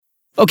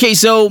Okay,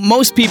 so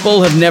most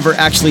people have never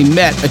actually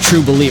met a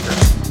true believer.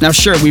 Now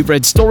sure, we've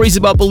read stories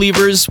about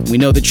believers, we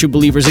know that true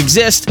believers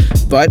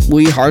exist, but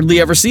we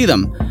hardly ever see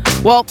them.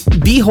 Well,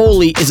 Be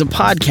Holy is a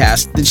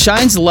podcast that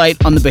shines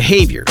light on the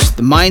behaviors,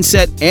 the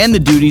mindset, and the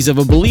duties of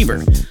a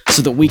believer,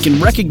 so that we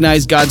can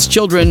recognize God's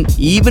children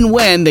even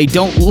when they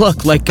don't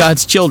look like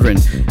God's children.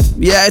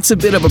 Yeah, it's a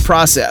bit of a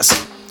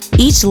process.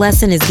 Each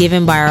lesson is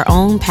given by our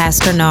own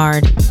Pastor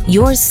Nard.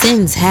 Your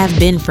sins have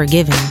been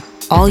forgiven.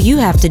 All you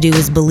have to do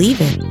is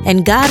believe it,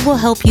 and God will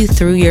help you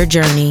through your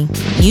journey.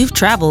 You've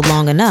traveled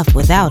long enough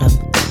without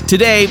Him.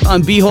 Today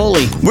on Be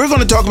Holy, we're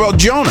going to talk about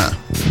Jonah.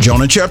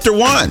 Jonah chapter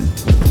 1.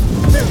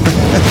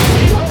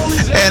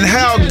 And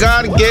how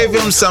God gave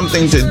him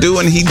something to do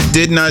and he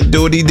did not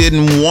do it. He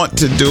didn't want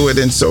to do it.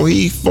 And so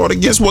he fought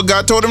against what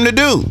God told him to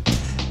do.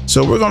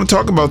 So we're going to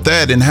talk about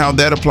that and how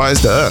that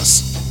applies to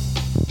us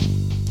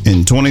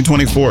in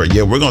 2024.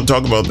 Yeah, we're going to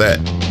talk about that.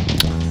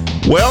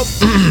 Well,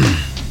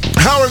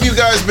 how have you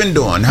guys been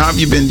doing? How have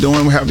you been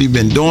doing? What have you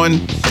been doing?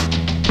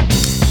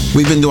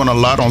 We've been doing a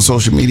lot on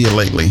social media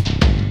lately.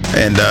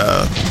 And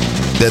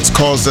that's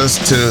caused us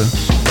to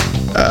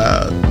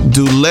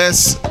do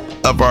less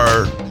of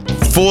our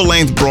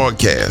full-length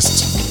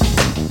broadcasts,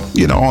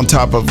 on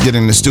top of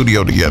getting the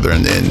studio together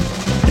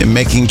and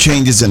making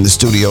changes in the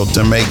studio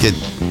to make it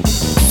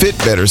fit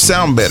better,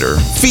 sound better,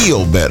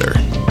 feel better.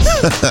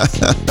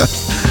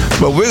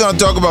 But we're going to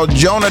talk about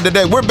Jonah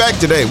today. We're back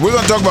today. We're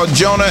going to talk about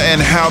Jonah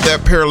and how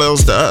that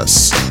parallels to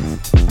us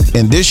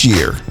in this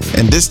year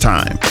and this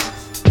time.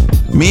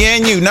 Me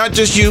and you, not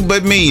just you,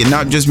 but me, and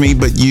not just me,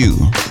 but you.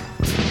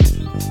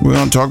 We're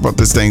going to talk about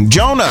this thing.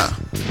 Jonah,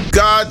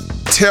 God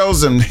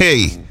tells him,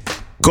 hey,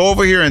 go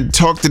over here and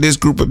talk to this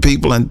group of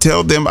people and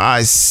tell them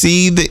I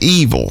see the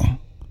evil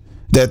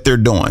that they're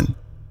doing.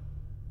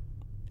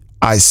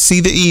 I see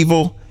the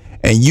evil,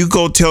 and you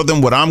go tell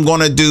them what I'm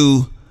going to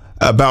do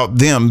about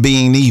them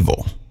being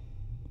evil.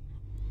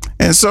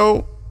 And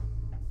so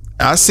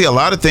I see a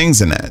lot of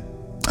things in that.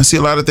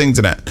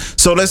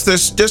 So let's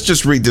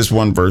just read this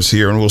one verse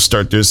here, and we'll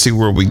start there, see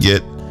where we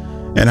get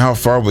and how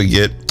far we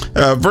get.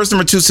 Verse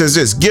number 2 says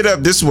this: get up.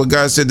 This is what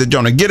God said to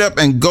Jonah. Get up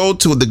and go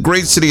to the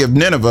great city of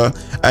Nineveh.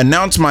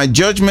 Announce my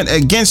judgment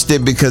against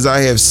it, because I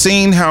have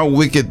seen how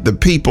wicked the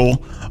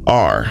people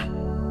are.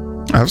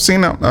 I've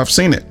seen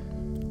it.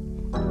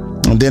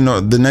 And then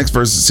the next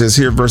verse says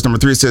here, verse number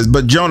 3 says,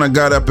 but Jonah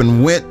got up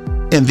and went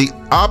in the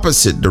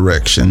opposite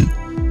direction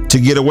to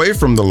get away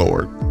from the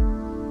Lord.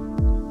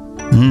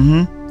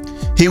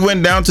 He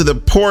went down to the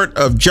port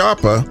of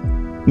Joppa,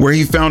 where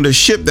he found a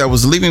ship that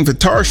was leaving for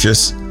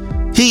Tarshish.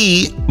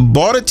 He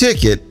bought a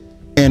ticket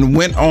and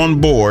went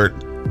on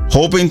board,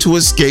 hoping to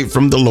escape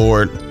from the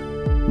Lord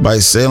by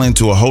sailing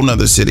to a whole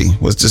nother city.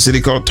 What's the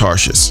city called?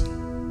 Tarshish.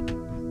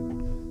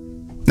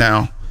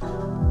 Now,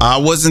 I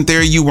wasn't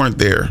there, you weren't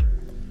there,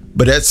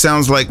 but that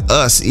sounds like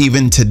us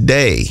even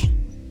today.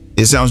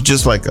 It sounds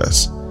just like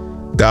us.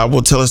 God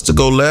will tell us to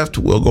go left,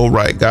 we'll go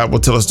right. God will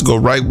tell us to go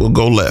right, we'll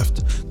go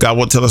left. God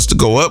will tell us to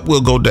go up, we'll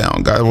go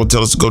down. God will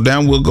tell us to go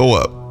down, we'll go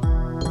up.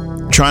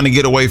 Trying to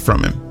get away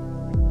from him.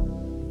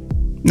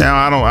 Now,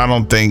 I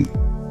don't think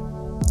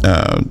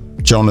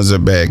Jonah's a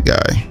bad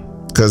guy,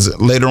 because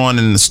later on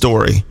in the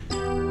story,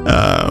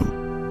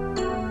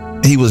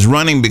 he was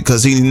running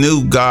because he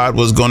knew God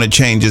was going to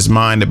change his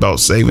mind about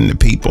saving the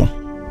people.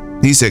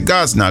 He said,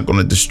 God's not going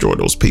to destroy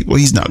those people.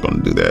 He's not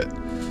going to do that.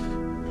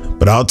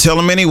 But I'll tell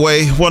him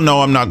anyway. Well,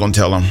 no, I'm not going to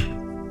tell him.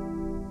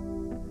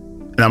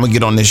 And I'm going to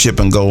get on this ship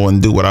and go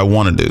and do what I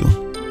want to do,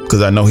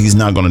 because I know he's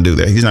not going to do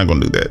that. He's not going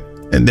to do that.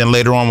 And then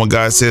later on, when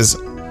God says,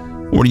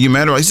 what are you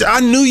mad about? He said, I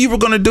knew you were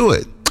going to do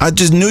it. I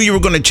just knew you were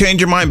going to change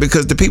your mind,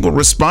 because the people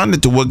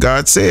responded to what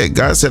God said.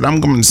 God said,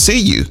 I'm going to see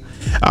you.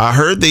 I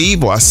heard the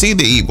evil. I see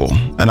the evil,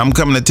 and I'm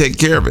coming to take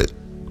care of it.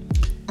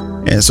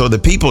 And so the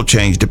people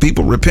changed. The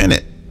people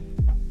repented.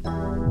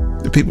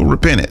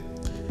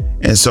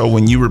 And so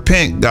when you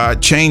repent,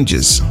 God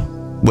changes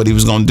what he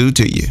was going to do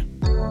to you,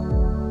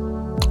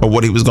 or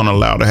what he was going to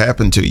allow to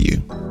happen to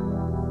you.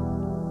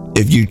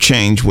 If you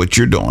change what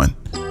you're doing,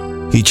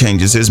 he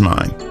changes his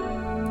mind.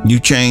 You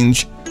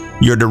change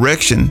your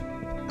direction,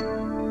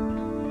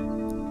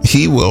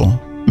 he will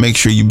make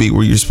sure you be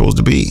where you're supposed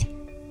to be.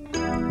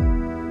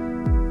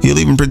 He'll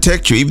even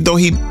protect you, even though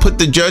he put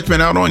the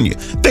judgment out on you.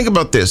 Think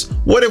about this.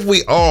 What if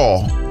we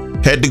all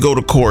had to go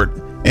to court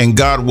and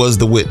God was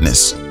the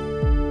witness?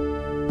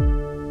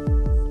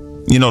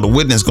 The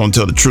witness going to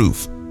tell the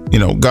truth.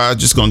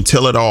 God's just going to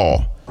tell it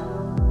all.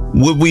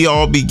 Would we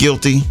all be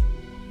guilty?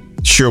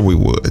 Sure we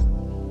would.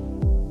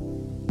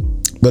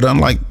 But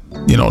unlike,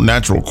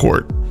 natural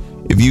court,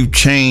 if you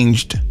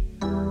changed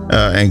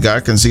and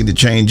God can see the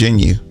change in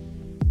you,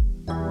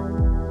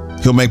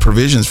 he'll make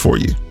provisions for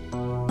you.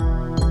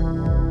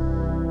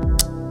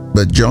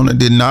 But Jonah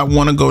did not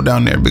want to go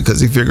down there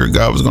because he figured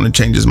God was going to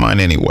change his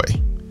mind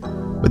anyway.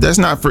 But that's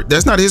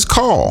not his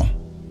call.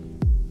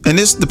 And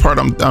this is the part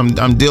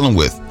I'm dealing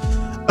with.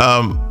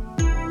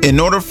 In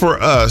order for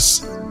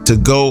us to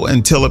go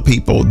and tell the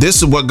people, this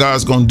is what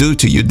God's going to do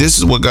to you. This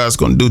is what God's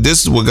going to do.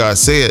 This is what God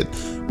said.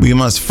 we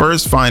must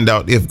first find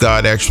out if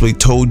God actually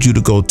told you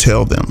to go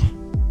tell them.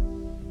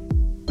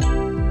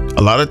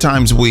 A lot of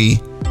times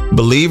we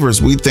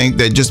believers, we think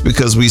that just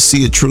because we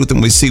see a truth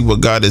and we see what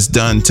God has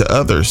done to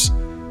others,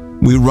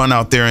 we run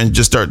out there and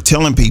just start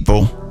telling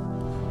people,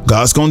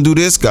 God's going to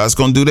do this, God's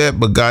going to do that,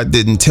 but God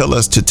didn't tell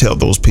us to tell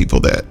those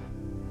people that.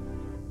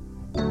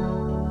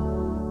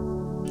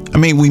 I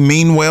mean, we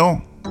mean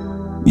well,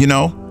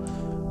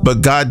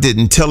 but God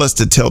didn't tell us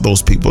to tell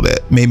those people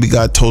that. Maybe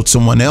God told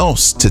someone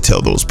else to tell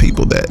those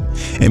people that.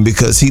 And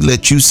because he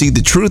let you see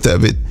the truth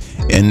of it,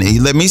 and he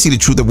let me see the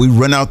truth, that we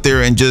run out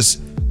there and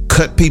just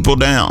cut people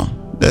down.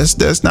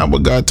 That's not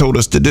what God told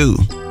us to do.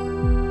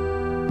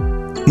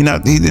 He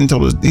didn't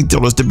tell us. He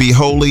told us to be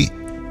holy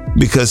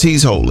because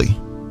he's holy.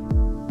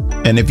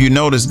 And if you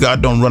notice,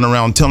 God don't run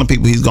around telling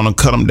people he's going to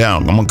cut them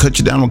down. I'm going to cut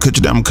you down. I'm going to cut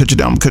you down. I'm going to cut you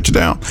down. I'm going to cut you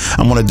down.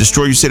 I'm going to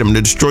destroy your city. I'm going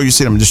to destroy your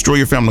city. I'm going to destroy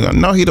your family.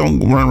 No, he don't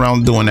run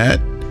around doing that.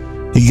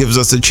 He gives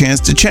us a chance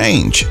to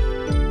change.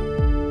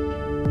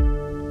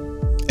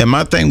 And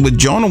my thing with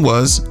Jonah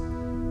was,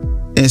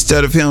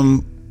 instead of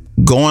him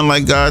going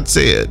like God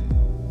said,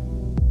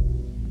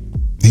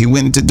 he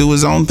went to do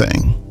his own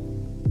thing.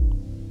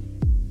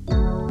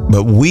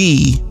 But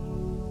we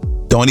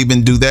don't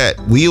even do that.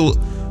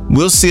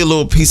 We'll see a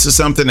little piece of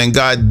something and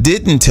God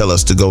didn't tell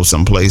us to go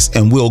someplace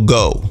and we'll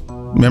go.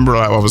 Remember,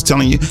 I was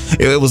telling you,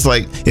 it was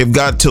like, if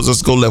God tells us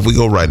to go left, we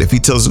go right. If he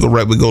tells us to go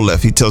right, we go left.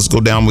 If he tells us to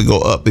go down, we go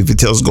up. If he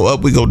tells us to go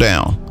up, we go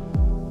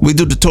down. We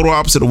do the total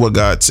opposite of what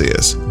God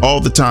says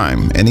all the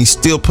time. And he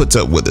still puts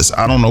up with us.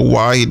 I don't know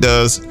why he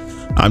does.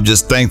 I'm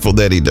just thankful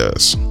that he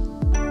does.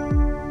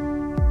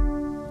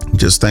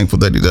 Just thankful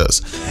that he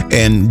does.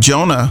 And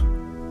Jonah,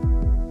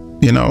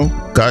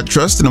 God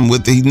trusted him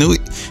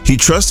he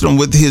trusted him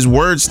with his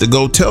words to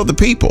go tell the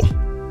people.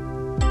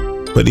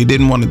 But he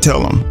didn't want to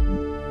tell them.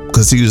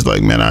 Because he was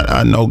like, man,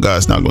 I know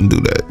God's not going to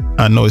do that.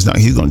 I know he's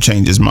going to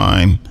change his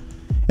mind.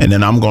 And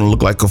then I'm going to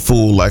look like a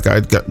fool. Like I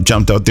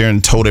jumped out there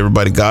and told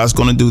everybody God's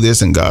going to do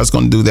this and God's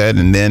going to do that.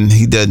 And then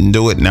he doesn't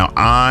do it. Now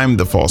I'm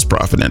the false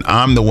prophet and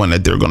I'm the one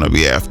that they're going to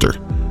be after.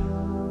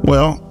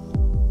 Well,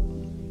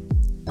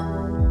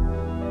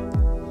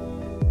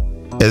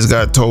 as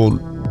God told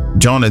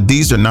Jonah,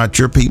 these are not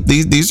your people.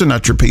 These are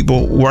not your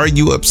people. Why are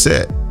you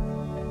upset?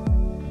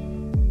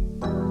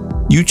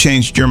 You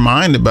changed your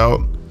mind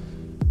about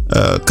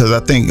because I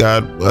think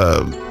God,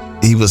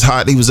 he was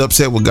hot. He was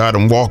upset with God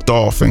and walked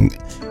off and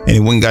he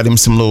went and got him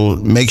some little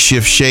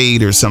makeshift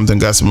shade or something,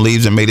 got some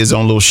leaves and made his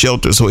own little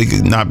shelter so he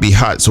could not be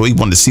hot. So he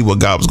wanted to see what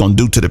God was going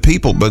to do to the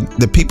people. But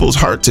the people's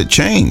hearts had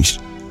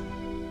changed.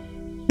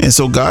 And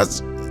so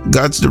God's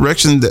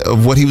direction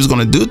of what he was going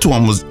to do to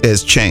him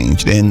has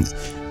changed.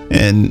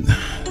 And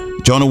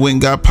Jonah went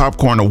and got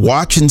popcorn to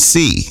watch and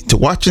see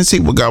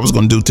what God was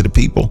going to do to the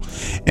people.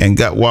 And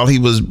while he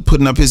was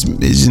putting up his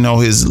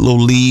little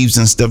leaves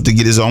and stuff to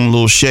get his own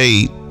little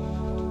shade,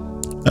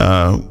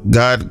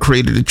 God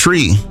created a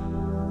tree.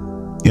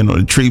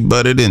 The tree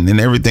budded and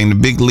everything. The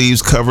big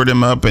leaves covered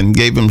him up and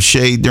gave him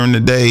shade during the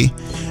day.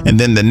 And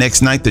then the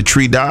next night, the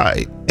tree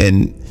died.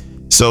 And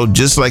so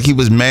just like he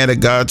was mad at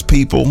God's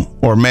people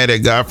or mad at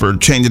God for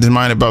changing his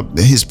mind about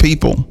his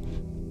people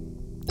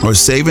or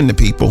saving the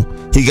people,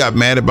 he got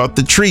mad about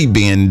the tree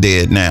being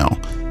dead now.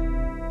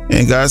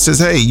 And God says,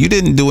 hey, you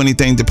didn't do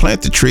anything to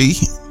plant the tree.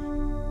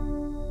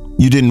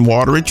 You didn't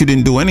water it. You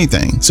didn't do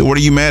anything. So what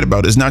are you mad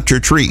about? It's not your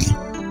tree.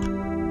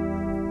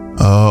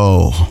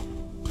 Oh,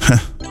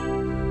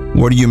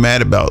 what are you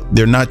mad about?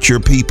 They're not your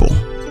people.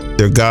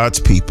 They're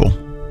God's people.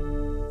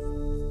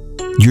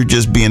 You're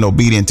just being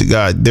obedient to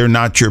God. They're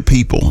not your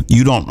people.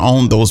 You don't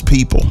own those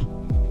people.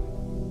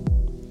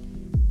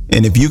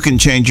 And if you can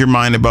change your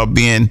mind about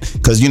being,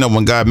 because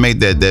when God made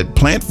that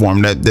plant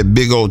form, that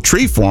big old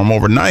tree form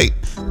overnight,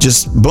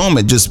 just boom,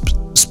 it just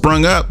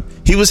sprung up.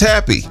 He was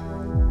happy.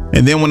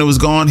 And then when it was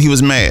gone, he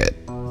was mad.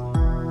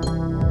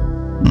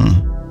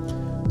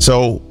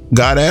 So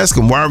God asked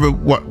him,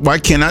 why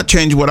can't I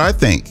change what I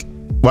think?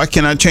 Why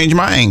can't I change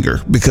my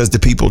anger? Because the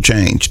people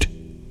changed.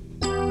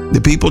 The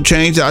people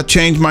changed. I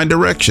changed my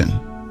direction.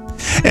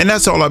 And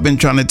that's all I've been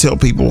trying to tell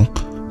people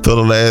for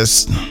the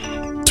last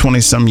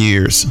 20 some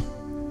years.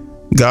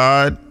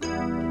 God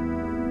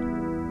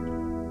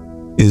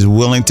is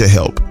willing to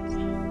help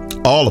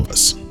all of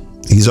us.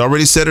 He's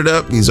already set it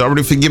up. He's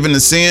already forgiven the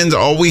sins.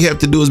 All we have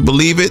to do is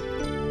believe it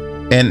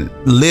and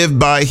live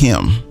by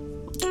him.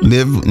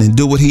 Live and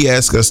do what he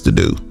asks us to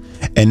do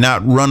and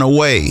not run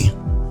away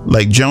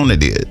like Jonah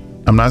did.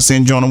 I'm not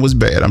saying Jonah was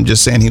bad. I'm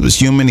just saying he was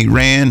human. He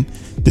ran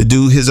to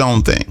do his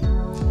own thing.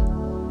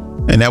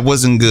 And that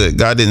wasn't good.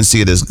 God didn't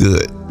see it as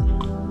good.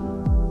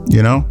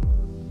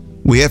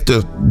 We have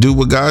to do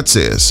what God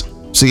says.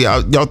 See,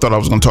 y'all thought I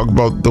was going to talk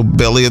about the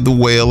belly of the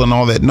whale and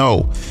all that.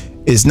 No,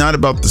 it's not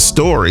about the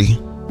story.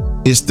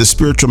 It's the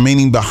spiritual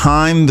meaning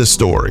behind the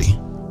story.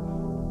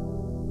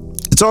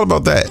 It's all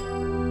about that.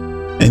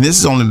 And this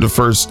is only the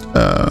first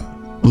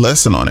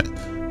lesson on it.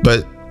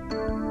 But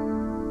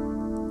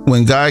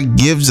when God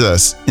gives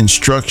us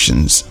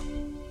instructions,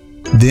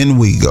 then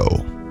we go.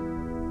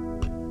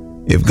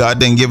 If God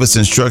didn't give us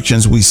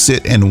instructions, we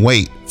sit and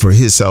wait for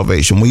his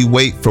salvation. We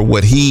wait for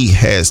what he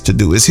has to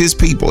do. It's his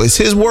people. It's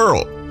his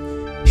world,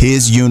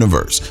 his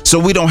universe. So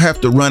we don't have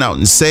to run out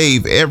and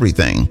save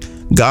everything.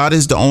 God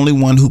is the only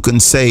one who can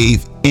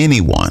save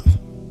anyone.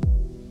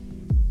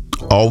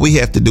 All we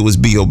have to do is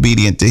be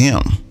obedient to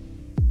him.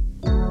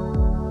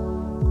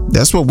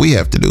 That's what we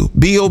have to do.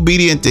 Be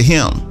obedient to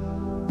him.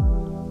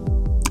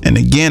 And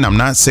again, I'm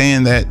not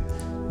saying that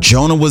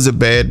Jonah was a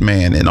bad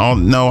man and all.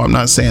 No, I'm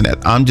not saying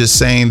that. I'm just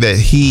saying that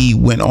he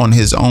went on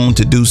his own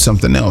to do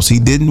something else. He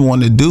didn't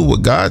want to do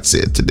what God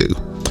said to do.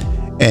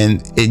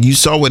 And you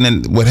saw what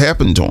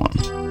happened to him.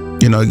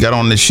 You know, he got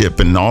on the ship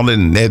and all that,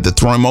 and they had to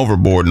throw him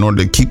overboard in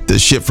order to keep the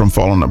ship from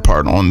falling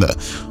apart on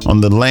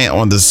the land,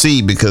 on the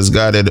sea, because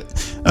God had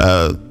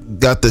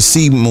got the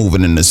sea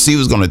moving, and the sea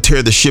was going to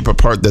tear the ship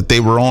apart that they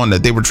were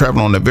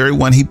traveling on, the very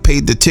one he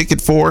paid the ticket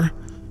for.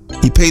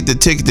 He paid the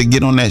ticket to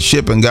get on that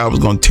ship, and God was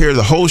going to tear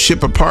the whole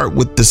ship apart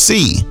with the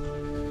sea.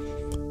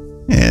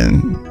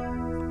 And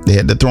they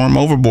had to throw him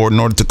overboard in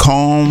order to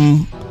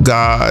calm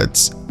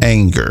God's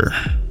anger.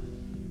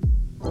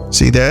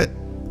 See that?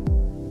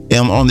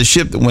 And on the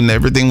ship, when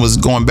everything was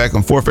going back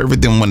and forth,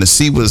 when the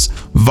sea was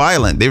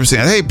violent, they were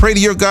saying, hey, pray to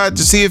your God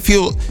to see if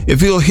he'll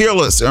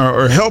heal us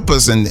or help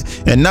us and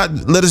not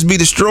let us be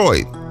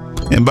destroyed.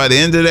 And by the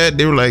end of that,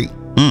 they were like,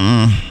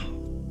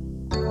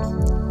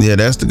 yeah,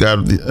 that's the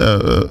God.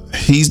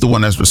 He's the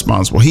one that's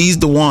responsible. He's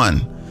the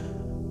one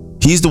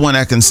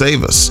that can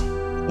save us.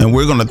 And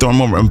we're going to throw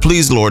him over. And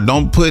please, Lord,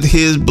 don't put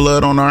his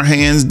blood on our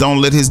hands. Don't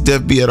let his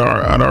death be at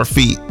our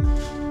feet.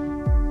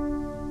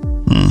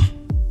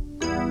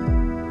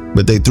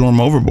 But they threw him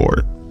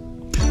overboard.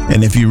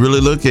 And if you really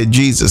look at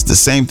Jesus, the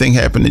same thing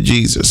happened to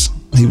Jesus.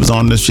 He was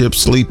on the ship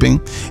sleeping.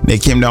 And they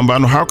came down by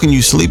him. How can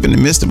you sleep in the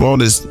midst of all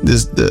the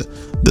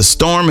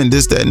storm and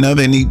this, that, and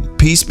other? And he,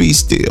 peace be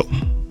still.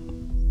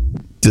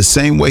 The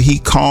same way he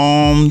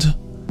calmed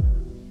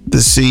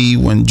the sea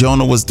when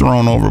Jonah was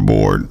thrown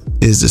overboard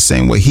is the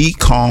same way he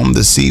calmed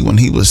the sea when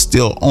he was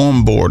still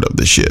on board of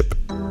the ship.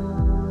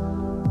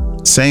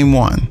 Same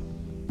one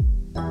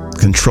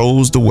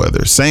controls the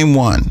weather. Same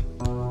one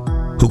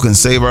who can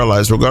save our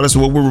lives, regardless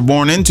of what we were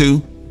born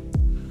into,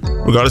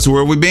 regardless of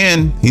where we've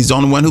been. He's the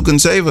only one who can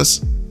save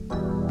us.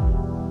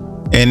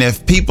 And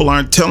if people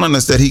aren't telling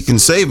us that he can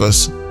save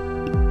us,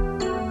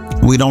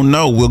 we don't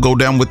know. We'll go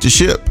down with the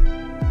ship.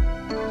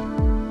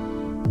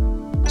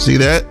 See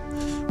that?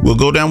 We'll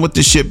go down with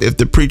the ship if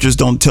the preachers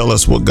don't tell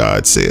us what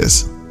God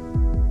says.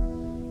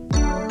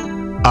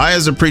 I,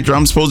 as a preacher,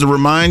 I'm supposed to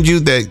remind you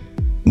that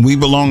we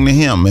belong to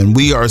him and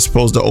we are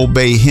supposed to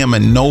obey him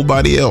and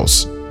nobody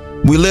else.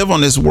 We live on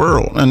this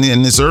world and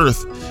in this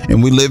earth,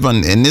 and we live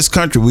in this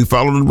country. We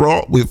follow the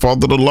laws, we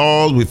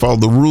follow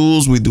the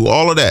rules, we do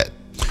all of that.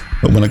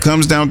 But when it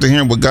comes down to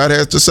hearing what God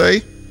has to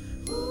say,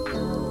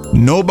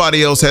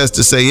 nobody else has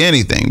to say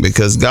anything,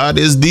 because God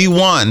is the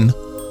one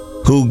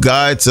who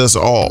guides us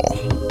all.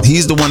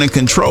 He's the one in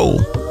control,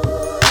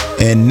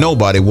 and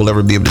nobody will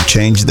ever be able to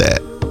change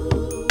that.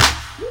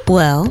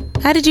 Well,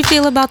 how did you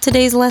feel about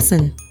today's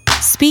lesson?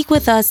 Speak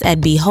with us at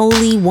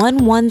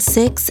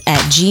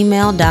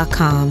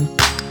beholy116@gmail.com.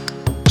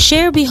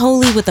 Share Be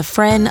Holy with a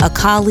friend, a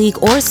colleague,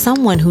 or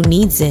someone who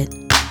needs it.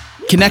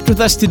 Connect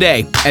with us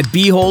today at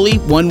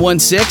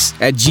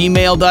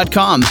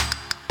beholy116@gmail.com.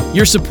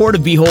 Your support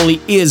of Be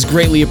Holy is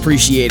greatly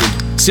appreciated.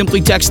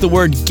 Simply text the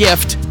word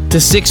GIFT to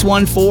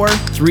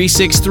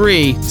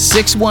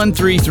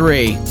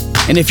 614-363-6133.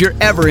 And if you're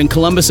ever in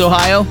Columbus,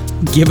 Ohio,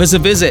 give us a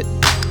visit.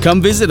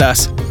 Come visit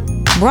us.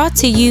 Brought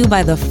to you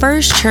by the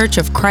First Church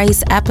of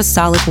Christ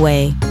Apostolic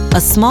Way,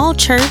 a small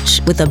church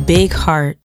with a big heart.